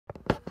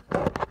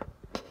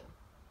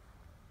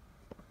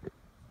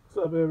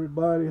up,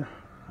 everybody?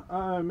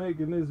 I'm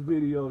making this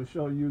video to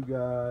show you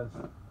guys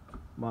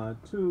my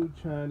two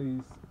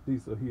Chinese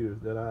diesel heaters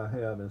that I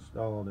have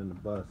installed in the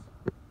bus.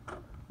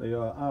 They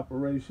are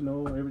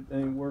operational,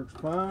 everything works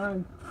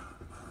fine.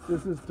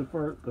 This is the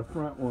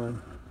front one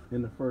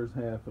in the first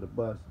half of the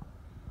bus.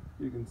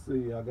 You can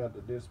see I got the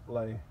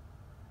display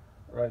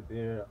right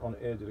there on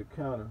the edge of the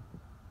counter.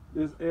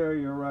 This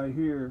area right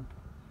here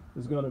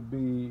is going to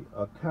be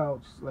a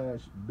couch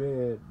slash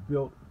bed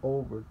built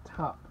over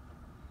top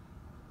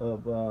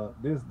of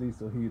this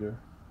diesel heater.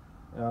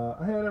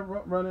 I had it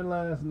running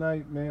last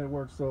night. Man, it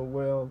worked so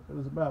well. It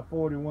was about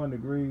 41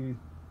 degrees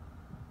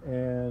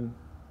and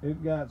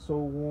it got so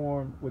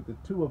warm with the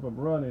two of them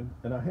running,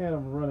 and I had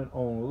them running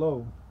on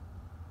low,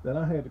 that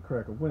I had to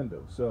crack a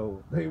window.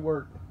 So they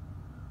worked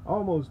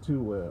almost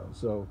too well.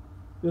 So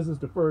this is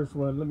the first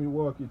one. Let me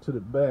walk you to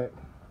the back.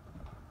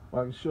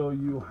 I can show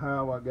you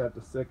how I got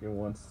the second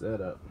one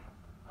set up.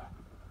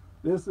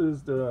 This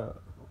is the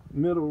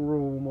middle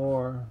room,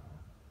 or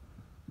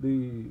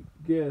the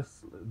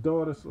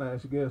daughter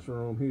slash guest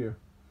room here.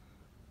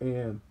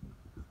 And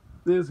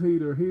this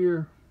heater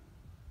here,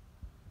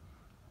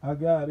 I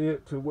got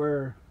it to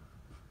where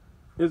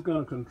it's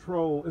going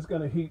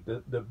to heat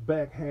the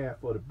back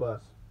half of the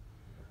bus.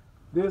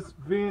 This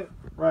vent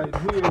right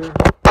here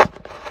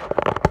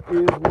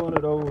is one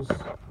of those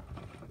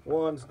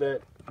ones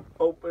that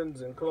opens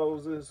and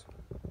closes,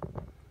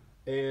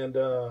 and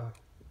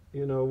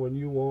you know, when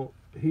you want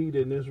heat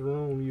in this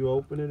room, you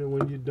open it, and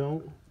when you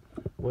don't,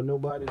 when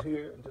nobody's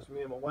here and just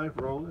me and my wife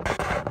rolling,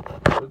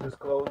 we'll just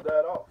close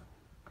that off.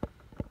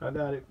 I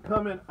got it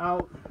coming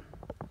out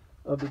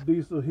of the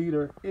diesel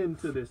heater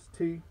into this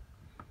T.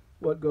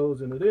 What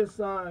goes into this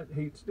side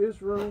heats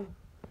this room.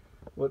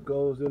 What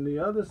goes in the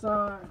other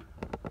side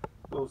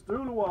goes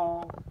through the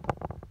wall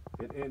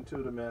and into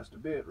the master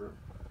bedroom.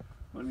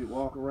 Let me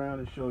walk around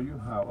and show you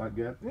how I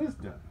got this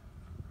done.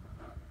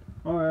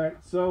 Alright,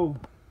 so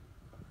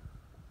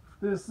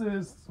this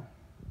is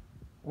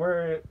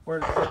where it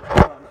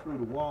comes through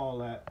the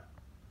wall at.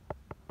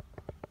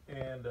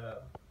 And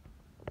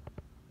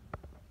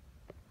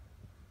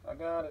I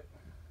got it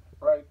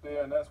right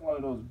there, and that's one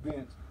of those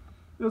vents.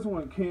 This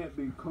one can't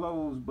be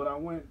closed, but I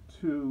went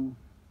to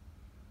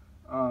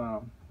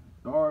the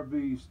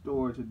RV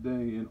store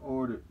today and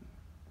ordered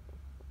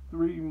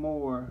 3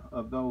 more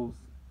of those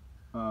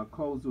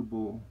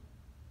closable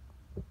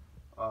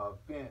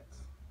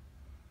vents.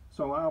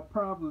 So I'll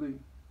probably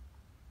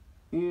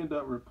end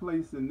up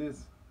replacing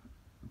this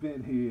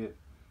vent head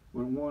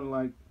with one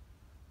like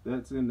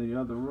that's in the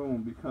other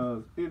room,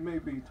 because it may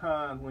be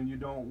times when you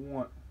don't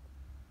want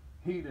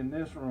heat in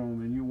this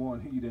room and you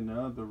want heat in the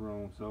other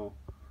room. So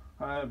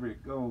however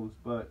it goes,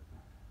 but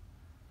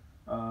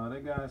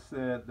that guy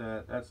said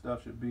that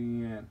stuff should be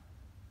in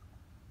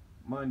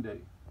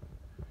Monday.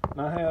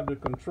 And I have the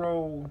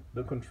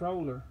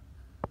controller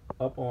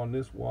up on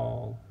this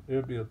wall.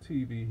 There'll be a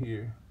TV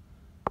here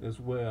as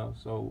well,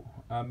 so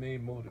I may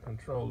move the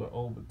controller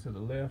over to the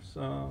left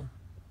side,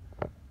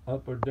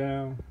 up or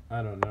down,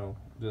 I don't know.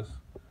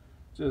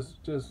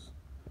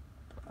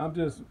 I'm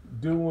just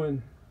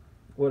doing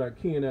what I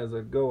can as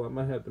I go. I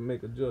might have to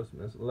make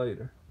adjustments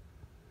later,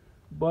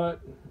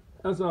 but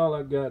that's all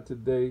I got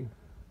today,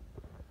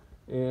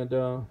 and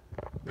I'll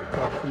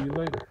talk to you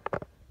later.